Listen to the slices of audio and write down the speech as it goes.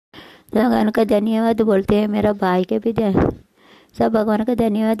भगवान का धन्यवाद बोलते हैं, मेरा भाई के भी सब भगवान का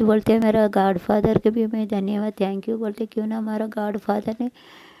धन्यवाद बोलते हैं। मेरा गॉड फादर के भी मैं धन्यवाद थैंक यू बोलते, क्यों ना हमारा गॉड फादर ने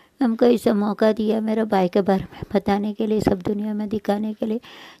हमको ऐसा मौका दिया मेरा भाई के बारे में बताने के लिए, सब दुनिया में दिखाने के लिए,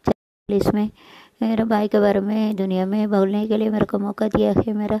 इसमें मेरा भाई के बारे में दुनिया में बोलने के लिए मेरे को मौका दिया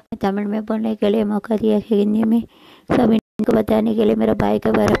है, मेरा तमिल में बोलने के लिए मौका दिया है, हिंदी में सब इनको बताने के लिए मेरा भाई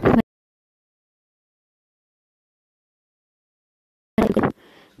के बारे में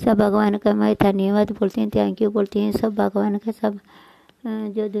सब भगवान का मैं धन्यवाद बोलती हूँ, थैंक यू बोलती हूँ। सब भगवान का सब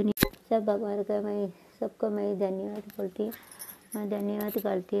जो दुनिया सब भगवान का मैं सबको मैं धन्यवाद बोलती हूँ, मैं धन्यवाद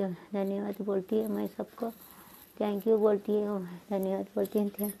करती हूँ, धन्यवाद बोलती हूँ मैं सबको, थैंक यू बोलती हूँ, धन्यवाद बोलती हूँ,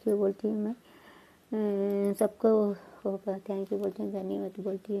 थैंक यू बोलती हूँ मैं सबको होगा, थैंक यू बोलती हूँ, धन्यवाद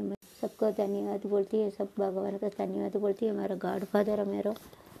बोलती हूँ मैं सबको, धन्यवाद बोलती है, सब भगवान का धन्यवाद बोलती है। हमारा गॉड फादर मेरा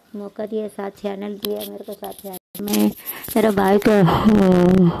मौका दिया, साथ चैनल दिया मेरे को, साथ चैनल में मेरा भाई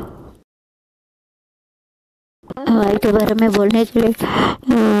के बारे में बोलने के लिए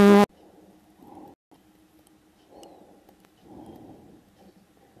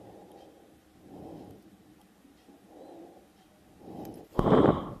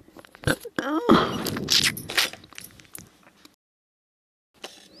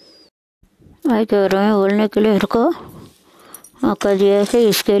भाई के बारे में बोलने के लिए मेरे को मौका दिया है,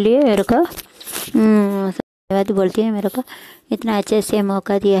 इसके लिए मेरे को धन्यवाद बोलती है। मेरे को इतना अच्छे से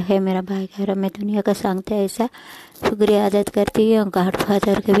मौका दिया है मेरा भाई के बारे में दुनिया का सांगते ऐसा शुक्रिया अदा करती है, गॉड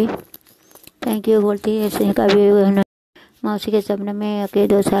फादर के भी थैंक यू बोलती है। ऐसे कभी मौसी के सपने में के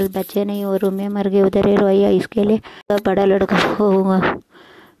 2 साल बच्चे नहीं और रूम में मर गए, उधर ही रोया, इसके लिए बड़ा लड़का होगा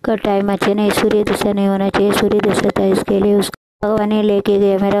का टाइम अच्छे नहीं, सूर्य दिशा नहीं होना चाहिए, सूर्य दिशा था, इसके लिए उसको भगवान ने लेके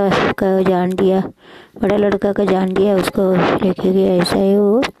गया, मेरा का जान दिया, बड़ा लड़का का जान दिया, उसको लेके गया। ऐसा ही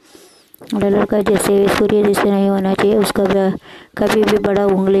वो बड़ा लड़का जैसे सूर्य दिशा नहीं होना चाहिए, उसका कभी भी बड़ा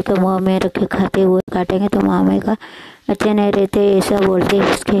उंगली का मुँह में रख के खाते हुए काटेंगे तो मामे का अच्छे नहीं रहते, ऐसा बोलते।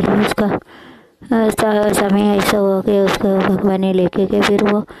 इसके लिए उसका समय ऐसा हो गया, उसको भगवान ने लेके गए, फिर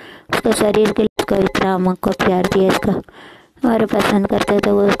वो उसका शरीर के लिए उसका इतना हमको प्यार दिया, इसका हमारे पसंद करते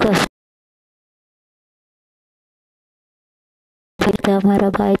तो वो उसका हमारा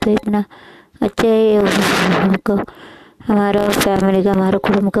भाई तो इतना अच्छे हमको हमारा फैमिली का हमारा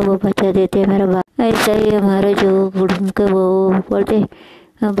कुटुंब का वो बचा देते हैं मेरा भाई। ऐसा ही हमारा जो कुटुंब का वो बोलते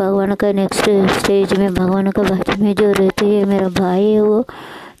भगवान का नेक्स्ट स्टेज में भगवान का बाजू में जो रहते हैं मेरा भाई है, वो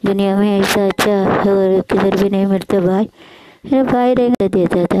दुनिया में ऐसा अच्छा और किधर भी नहीं मिलता भाई, मेरा भाई रहेगा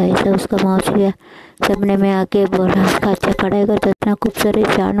देता था ऐसा। उसका मौसी सपने में आके बोला उसका अच्छा पढ़ाई करता, इतना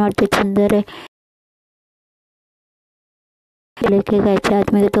खूबसूरत जानवर तो सुंदर है, लेके गए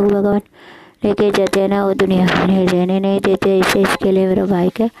साथ में तो भगवान लेके जाते हैं ना, वो दुनिया में रहने नहीं देते ऐसे। इसके लिए मेरा भाई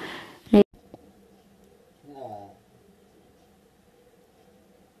का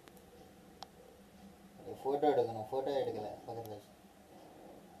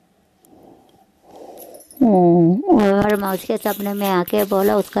और मौसी के सपने में आके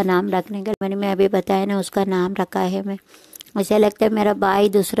बोला उसका नाम रखने के, मैंने मैं अभी बताया ना उसका नाम रखा है। मैं ऐसा लगता है मेरा भाई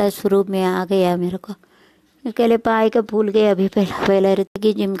दूसरा स्वरूप में आ गया मेरे को, इसके लिए भाई का भूल गए। अभी पहले रहते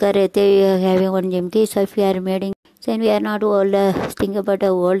कि जिम का रहते हैविंग वन जिम की सफ we are madding Sen we are not old think about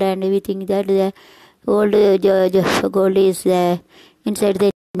old and we think that the old जो gold is inside the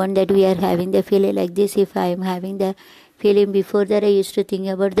one that we are having the feeling like this. If I am having the feeling before that, I used to think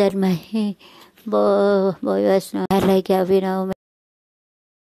about that my boy was not like you know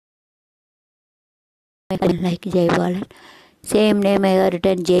like Jay Balan. Same name I got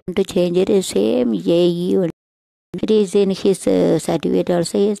written Jay to change it. Same Jay. It is in his certificate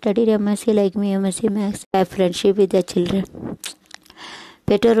also. He studied MSc like me, MSc Max. I have friendship with the children.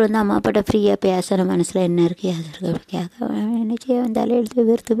 பெற்றோர் வந்து அம்மா அப்பாட்ட ஃப்ரீயாக பேசுகிற மனசில் என்ன இருக்குது அது கேட்க என்ன செய்ய வந்தாலும் எழுத்து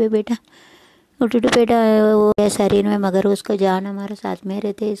வெறுத்து போய் बेटा उठ बेटा वो शरीर में, मगर उसका जान हमारे साथ में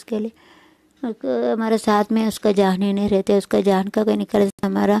रहते, इसके लिए हमारे साथ में उसका जान ही नहीं रहते, उसका जान का कोई निकल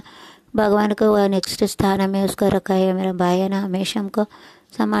हमारा भगवान को वह नेक्स्ट स्थान में उसका रखा है। मेरा भाई है ना हमेशा हमको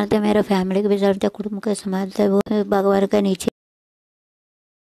संभालते, मेरा फैमिली को भी संभालते, कुटुंब को संभालते, वो भगवान का नीचे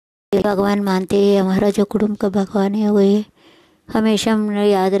भगवान मानते हैं। हमारा जो कुटुंब का भगवान है वही हमेशा हम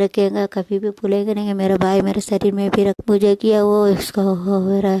याद रखेगा, कभी भी भूलेगा नहीं। मेरा भाई मेरे शरीर में भी रख पूजा किया, वो इसका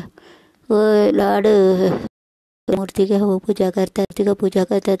मेरा वो लाड मूर्ति का वो पूजा करता, मूर्ति का पूजा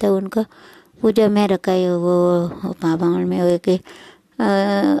करता था, उनका पूजा में रखा है। वो बाबांगल में हो के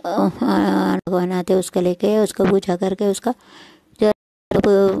भगवान आते उसको लेके उसका पूजा करके उसका जो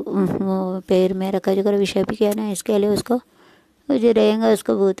पैर में रखा जो विषय भी किया ना, इसके लिए उसको जो रहेगा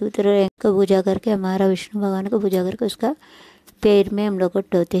उसको भूत रहेगा पूजा करके, हमारा विष्णु भगवान को पूजा करके उसका पैर में हम लोग को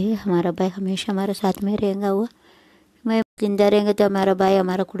टोते हैं। हमारा भाई हमेशा हमारे साथ में रहेगा। वो मैं जिंदा रहेंगे तो हमारा भाई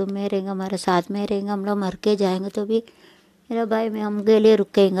हमारा कुटुंब में रहेंगे, हमारे साथ में रहेंगे। हम लोग मर के जाएंगे तो भी मेरा भाई में हमके लिए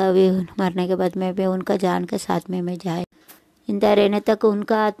रुकेंगे, अभी मरने के बाद में भी उनका जान के साथ में मैं जाए। जिंदा रहने तक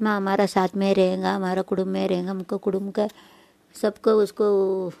उनका आत्मा हमारा साथ में रहेगा, हमारा कुटुंब में रहेगा। हमको कुटुंब का सबको उसको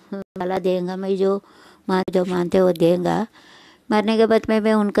वाला देंगे, मैं जो मानते वो देंगे। मरने के बाद में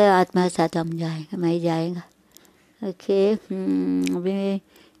भी उनका आत्मा के साथ हम जाएंगे, मैं जाएगा। ओके। अभी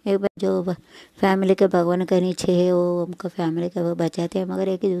एक बार जो फैमिली के भगवान के नीचे है वो हमको फैमिली के वो बचाते हैं, मगर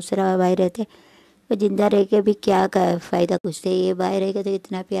एक दूसरा भाई रहते वो जिंदा रह के भी क्या फ़ायदा कुछ थे। ये भाई रह के तो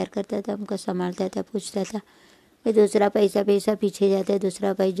इतना प्यार करता था, हमको संभालता था, पूछता था। फिर दूसरा पैसा पीछे जाता है,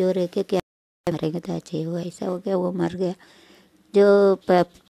 दूसरा भाई जो रह के क्या मरेंगे तो अच्छे हुआ, ऐसा हो गया, वो मर गया। जो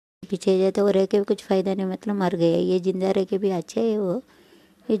पीछे जाता वो रह के भी कुछ फ़ायदा नहीं, मतलब मर गया। ये जिंदा रह के भी अच्छे है वो,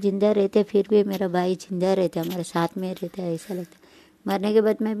 ये जिंदा रहते फिर भी मेरा भाई जिंदा रहता, हमारे साथ में रहता है, ऐसा लगता। मरने के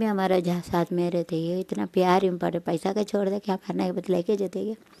बाद में भी हमारा जहाँ साथ में रहते, ये इतना प्यार इम्पोर्टेंट। पैसा का छोड़ दे, क्या मरने के बाद लेके जाते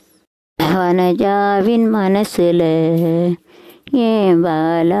क्या वन जाविन मनसुल ये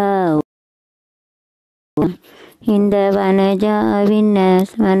बाला இந்த வனஜாவின்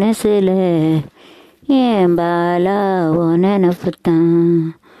மனசுல ஏன் பாலா உனப்புத்தான்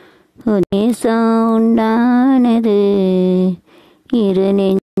நேசம் உண்டானது, இரு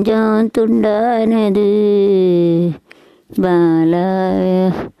நெஞ்சம் துண்டானது.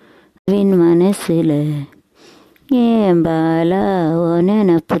 பாலாவின் மனசுல ஏன் பாலா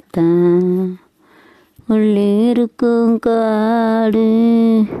உனப்புத்தான். உள்ளிருக்கும் காடு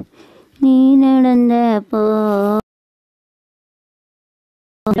நீ நடந்த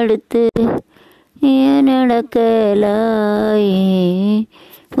அடுத்து ஏன் நடக்கலாயே,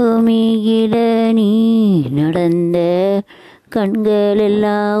 பூமியில நீ நடந்த கண்கள்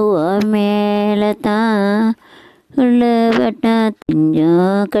எல்லாம் மேல தான். உள்ள பட்டா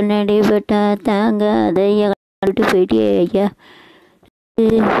திஞ்சம் கண்ணாடி பட்டா தாங்காதையா விட்டு போயிட்டே ஐயா.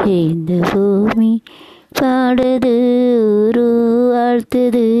 இந்த பூமி பாடுது ஊரு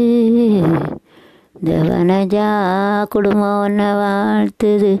வாழ்த்துது, இந்த வனஜா குடும்பம் ஒன்ன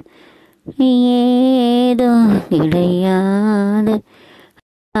வாழ்த்துது. ஏதோ கிடையாது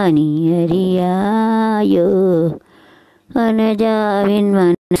நீ அறியாயோ, வனஜாவின்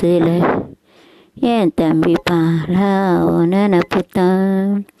மனசுல என் தம்பி பாலா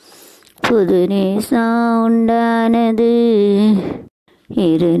உனப்புத்தான். புது நேசம் உண்டானது,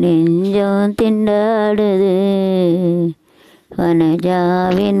 இரு நெஞ்சம் திண்டாடுது.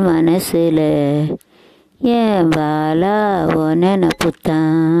 வனஜாவின் மனசுல ஏன் பாலா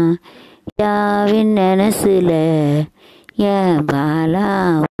உனப்புத்தான். ஜாவின் மனசுல ஏன் பாலா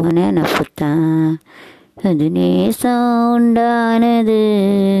உனப்புத்தான். அது நேசம் உண்டானது,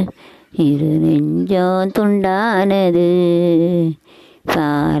 இரு நெஞ்சம் துண்டானது.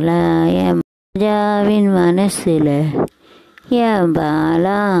 பாலா என் ஜாவின் மனசுல ஏன்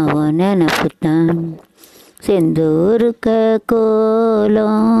பாலா உனப்புத்தான். செந்தூருக்க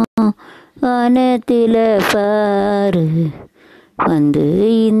கோலம் வனத்தில பாரு, வந்து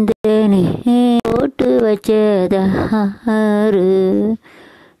இந்த போட்டு வச்சதாரு.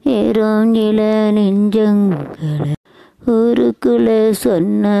 ஏறும் இள நெஞ்சங்களை ஊருக்குள்ள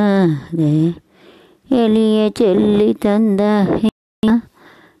சொன்னதே எளிய சொல்லி தந்த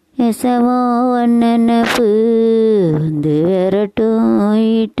எசமோ வண்ணனப்பு வந்து விரட்டும்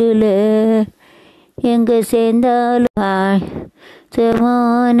வீட்டுல. எங்க சேர்ந்தாலும்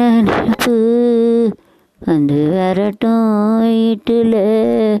செமோன நினப்பு வந்து விரட்டும் வீட்டுல.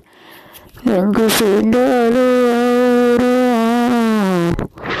 எங்க சேர்ந்தாலும்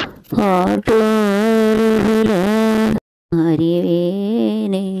ஆட்டோல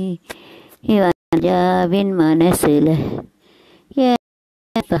அறிவேனே வனஜாவின் மனசுல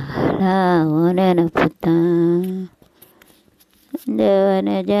பாலா உனப்புத்தான். இந்த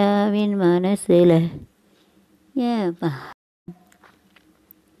வனஜாவின் மனசுல ஏன்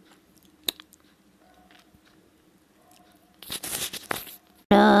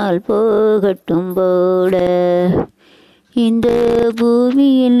நாள் போகட்டும் போட, இந்த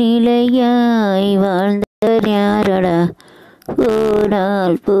பூமியில் நிலையாய் வாழ்ந்த யாரடா.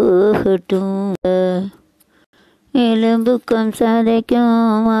 போனால் போகட்டும், எலும்புக்கும்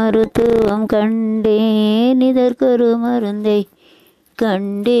சதைக்கும் மருத்துவம் கண்டேன், இதற்கொரு மருந்தை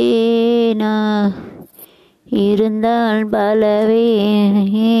கண்டேனா. இருந்தால் பலவே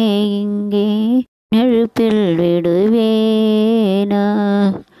இங்கே நெருப்பில் விடுவேனா.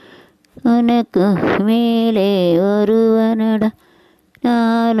 உனக்கு மேலே ஒருவனடா,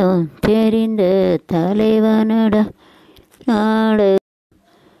 நானும் தெரிந்த தலைவனடா. நாடு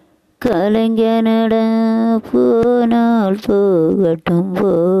கலைஞனடா, போனால் போகட்டும்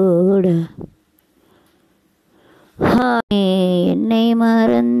போட. என்னை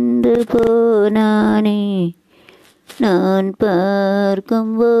மறந்து போனானே நான்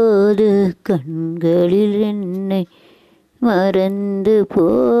பார்க்கும்போது கண்களில் என்னை மறந்து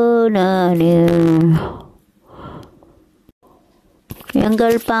போனானே.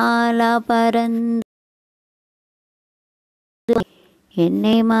 எங்கள் பாலா பறந்து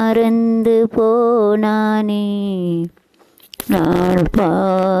என்னை மறந்து போனானே நான்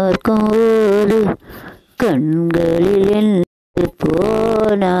பார்க்கும்போது கண்களில் என்னை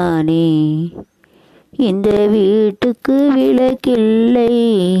போனானே. இந்த வீட்டுக்கு விளக்கில்லை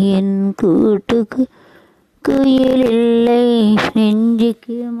என் கூட்டுக்கு குயிலில்லை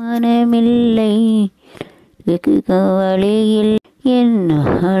நெஞ்சுக்கு மனமில்லை வழியில் என்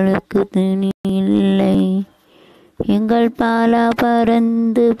ஆளுக்கு துணி இல்லை. எங்கள் பாலா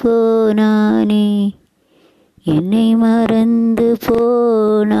பறந்து போனானே என்னை மறந்து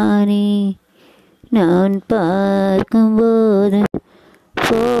போனானே நான் பார்க்கும்போது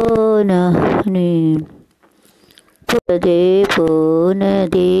போனானே. போனதே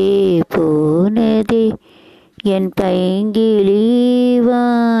போனதே போனதே என் பைங்கிளி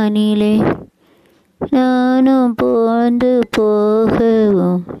வானிலே நானும் போந்து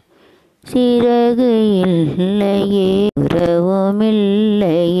போகவும் சிறகு இல்லையே உறவும்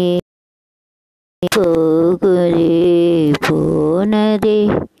இல்லையே. போகுதே போனதே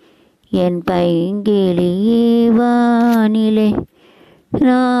என் பைங்கிளி வானிலே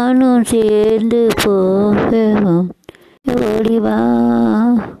நானும் சேர்ந்து போகவும் ஓடிவா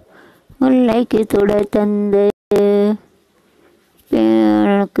முல்லைக்கு தொட தந்த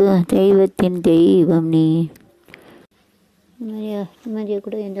எனக்கு தெய்வத்தின் தெய்வம் நீ. நிம்மதியாக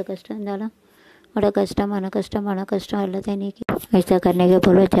கூட எந்த கஷ்டம் இருந்தாலும் बड़ा कष्ट मन कष्ट अल्लाह देने की ऐसा करने के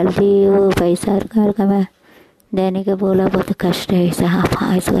बोलो जल्दी वो पैसा घर में देने के बोला बहुत कष्ट है ऐसा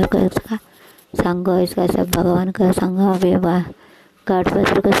ईश्वर का संग इसका सब भगवान का संग अभी गाड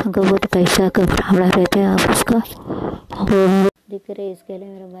पत्र का संग बहुत पैसा का प्रॉब्लम रहते हैं आप उसका दिख रहे इसके लिए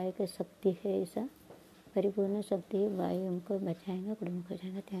मेरा भाई का शक्ति है ऐसा परिपूर्ण शक्ति है भाई हमको बचाएंगे कुटुंब को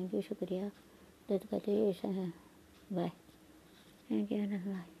जाएंगे। थैंक यू शुक्रिया दुध कहते ऐसा है बाय थैंक यू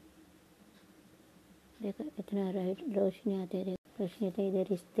भाई। देखो इतना राइट रोशनी आते देखो रोशनी तो इधर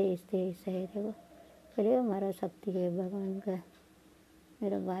इसते ऐसा है देखो चलिए हमारा शक्ति है भगवान का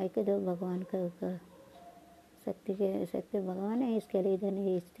मेरा भाई के दो भगवान का शक्ति भगवान है इसके लिए इधर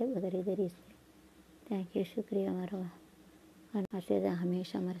नहीं इसते उधर इधर इसते। थैंक यू शुक्रिया हमारा आशीर्वाद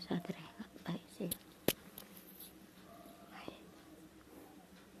हमेशा हमारे साथ रहेगा भाई से।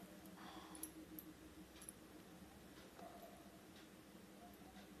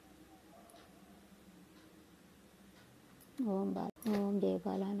 ओम जय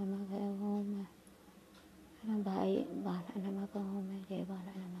बाला नमः ओम मेरा भाई बाला नमः ओम जय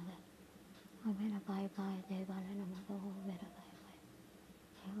बाला नमः ओम मेरा भाई जय बाला नमः ओम मेरा भाई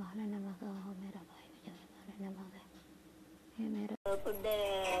जय बाला नमः ओम मेरा भाई जय बाला नमः ये मेरा put the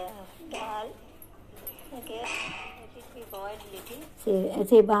dal okay let it be boiled little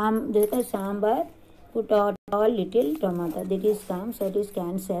say balm देखो sambar put all little tomato that is come so it is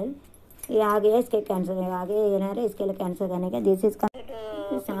cancel ये आ गया इसके कैंसर आगे ये ना रहे इसके लिए कैंसर करने का this is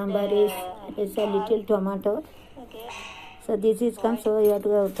sambar is a little tomato so this is come so you have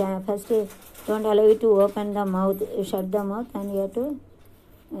to first don't allow it to open the mouth shut the mouth and you have to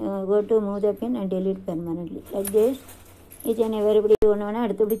go to move the pin and delete permanently like this each and everybody ஒன்று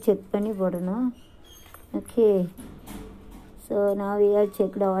அடுத்தபடி check பண்ணி போடணும். Okay so now we have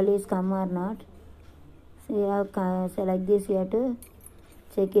checked all is come or not so you have so like this you have to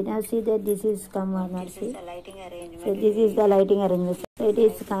check it now see that this is come or not see so this is the lighting arrangement so it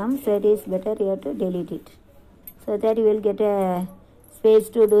is come so it is better you have to delete it so that you will get a space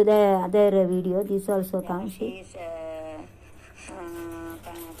to do the other video this also comes see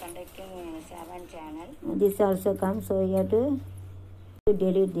conducting 7 channel this also comes so you have to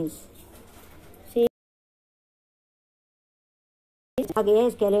delete this see आगे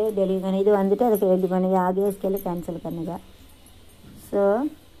इसके लिए delete करना इधर வந்துட்டு அதுக்கு ready பண்ணுங்க आगे इसके लिए कैंसिल करने का so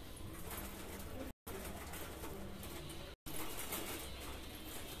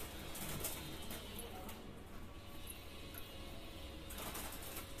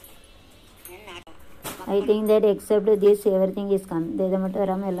I think that except this everything is come they மட்டும்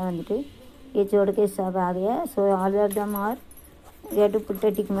வராம எல்லாம் வந்துட்டு ये छोड़ के सब आ गया so all of them are you have to put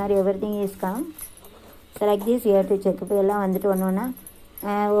a tick mark everything is come so like this you have to check இப்போ எல்லாம் வந்துட்டு ஒண்ணா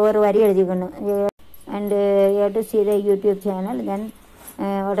ஒவ்வொரு வரி எழுதிக்கணும் and you have to see the YouTube channel then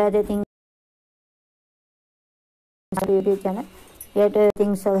what are the things YouTube channel you have to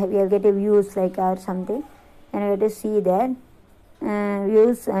think so you will get a views like or something and you have to see that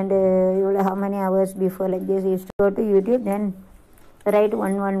views and you will how many hours before like this. You go to YouTube, then write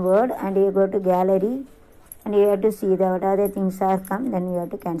one word and you go to gallery and you have to see that what other things are come, then you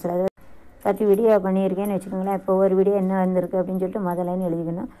have to cancel. 10 video பண்ணியிருக்கேன்னு வச்சுக்கோங்களேன். இப்போ ஒரு video என்ன வந்திருக்கு அப்படின்னு சொல்லிட்டு முதல்ல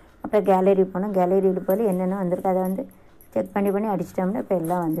எழுதிக்கணும். அப்புறம் கேலரி போகணும். கேலரியில் போய் என்னென்ன வந்திருக்கு அதை வந்து செக் பண்ணி அடிச்சிட்டோம்னா இப்போ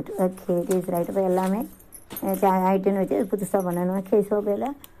எல்லாம் வந்துட்டு ஓகே இட் இஸ் ரைட். இப்போ எல்லாமே ஆயிட்டுன்னு வச்சு புதுசாக பண்ணணும். ஓகே ஸோ இப்போ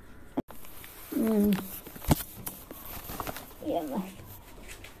எல்லாம்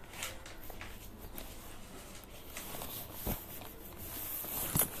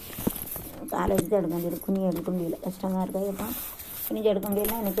காலை வச்சு எடுக்க முடியல, குனியை எடுக்க முடியல, கஷ்டமாக இருக்கா. இப்போ குனிஞ்சு எடுக்க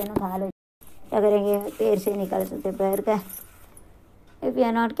முடியல. எனக்கு என்ன காலை अगर ये पैर से निकाल सकते पैर का if you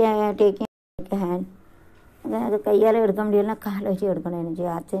are not taking hand अगर கையால் எடுக்க முடியலன்னா காலை वச்சு எடுக்கணும். எனக்கு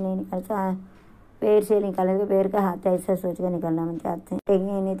हाथ से नहीं निकालता, पैर से निकालेंगे. पैर का हाथ ऐसा सोच कर निकालना मतलब हाथ से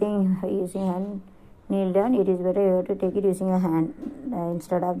taking anything using hand kneel down. It is better you have to take it using a hand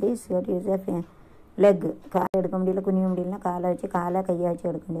instead of this you have to use a leg. காலை எடுக்க முடியல, குனிய முடியலன்னா காலை வச்சு கையை வச்சு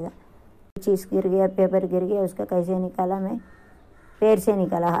எடுக்க முடியாது. चीज़ गिर गया, पेपर गिर गया, उसका कैसे निकाला मैं पैर से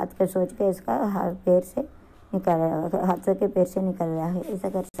निकाला. हाथ का सोच के इसका पैर से निकाला, हाथ के पैर से निकल रहा है. ऐसा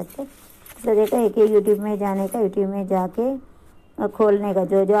कर सकते. तो देखा एक यूट्यूब में जाने का, यूट्यूब में जाके खोलने का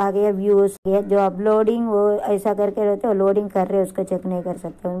जो आ गया व्यूज़ गया जो अपलोडिंग वो ऐसा करके रहते हो लोडिंग कर रहे उसका चेक नहीं कर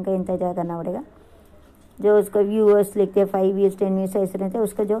सकते. उनका इंतजार करना पड़ेगा. जो उसका व्यूअर्स लिखते 5 व्यूज़ 10 व्यूज़ ऐसे रहते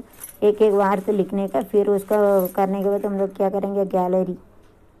उसका जो एक वार्त लिखने का. फिर उसका करने के बाद हम लोग क्या करेंगे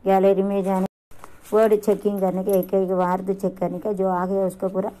गैलरी में जाने वर्ड चेकिंग करने के एक वार्ड चेक करने का. जो आ गया उसको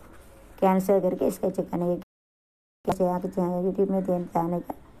पूरा कैंसिल करके इसका चेक करने का. यूट्यूब में जाने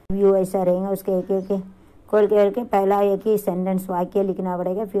का व्यू ऐसा रहेगा. उसके एक खोल के पहला एक ही सेंटेंस वाक्य लिखना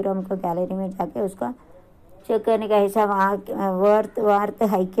पड़ेगा. फिर हमको गैलरी में जाके उसका चेक करने का ऐसा वार्त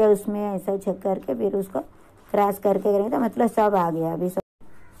है क्या उसमें ऐसा चेक करके फिर उसको क्रॉस करके करेंगे तो मतलब सब आ गया. अभी सब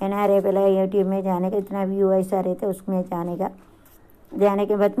NRA पहले यूट्यूब में जाने का इतना व्यू ऐसा रहता है उसमें जाने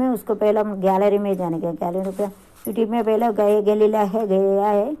के बाद में उसको पहले गैलरी में जाने का. गैलरी पे यूट्यूब में पहले गया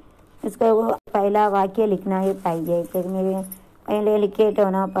है उसको वो पहला वाक्य लिखना ही पाइजे. पहले लिखे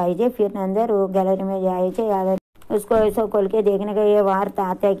होना पाइजे. फिर अंदर वो गैलरी में जाए उसको ऐसा खोल के देखने का ये वार्त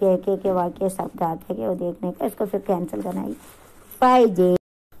आता है कि एक वाक्य शब्द आता है कि वो देखने का. इसको फिर कैंसिल करना ही पाइजे.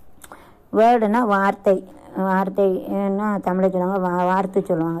 வேர்டு வார்த்தைன்னா தமிழில் சொல்லுவாங்க, வார்த்தை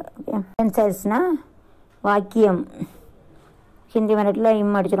சொல்லுவாங்க. சென்டென்சஸ்னா வாக்கியம். हिंदी में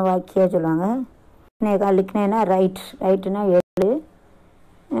इम अड़चना वाक्य चलवांगा. लिखना राइटना 7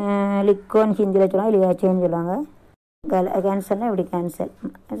 लिखो हिंदी चलवा चेंज चलवांगा. कैंसल इप्ली कैंसल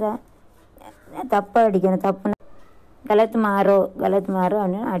तप अड़कण तप गलत मारो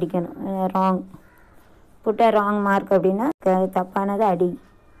अड़कण रांग पुट रांग मार्क अब तपान अड़ी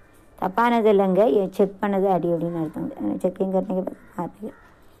तपान चेक पड़द अड़ी अब अर्थ चेकिंग करने के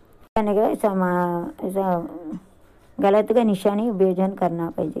गलत का निशानी विभेजन करना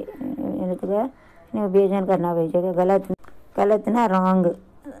पाहिजे. विभेजन करना पाहिजे. गलत ना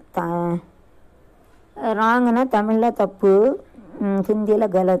रॉन्ग ना तमिळला तप्पु, हिंदीला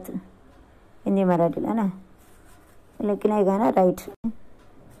गलत, हिंदी मराठीला ना लिखने का ना राइट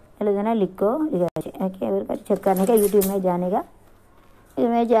ना लिखो. ओके चेक करने का यूट्यूब में जाने का.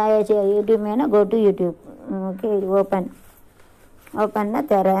 इसमें जाए यूट्यूब में ना go to YouTube. Okay open ना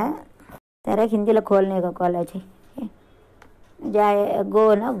तेरा हिंदीला खोलने का कॉल है जाए गो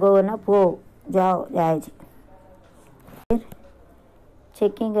ना पो जाओ जाए. फिर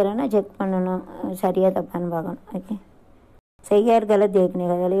चेकिंग करो ना चेक पड़ना सरिया तपान पाकन. ओके सही है गलत देखने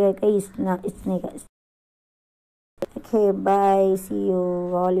का इसने का. Okay bye C you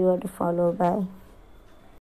all you have to follow by.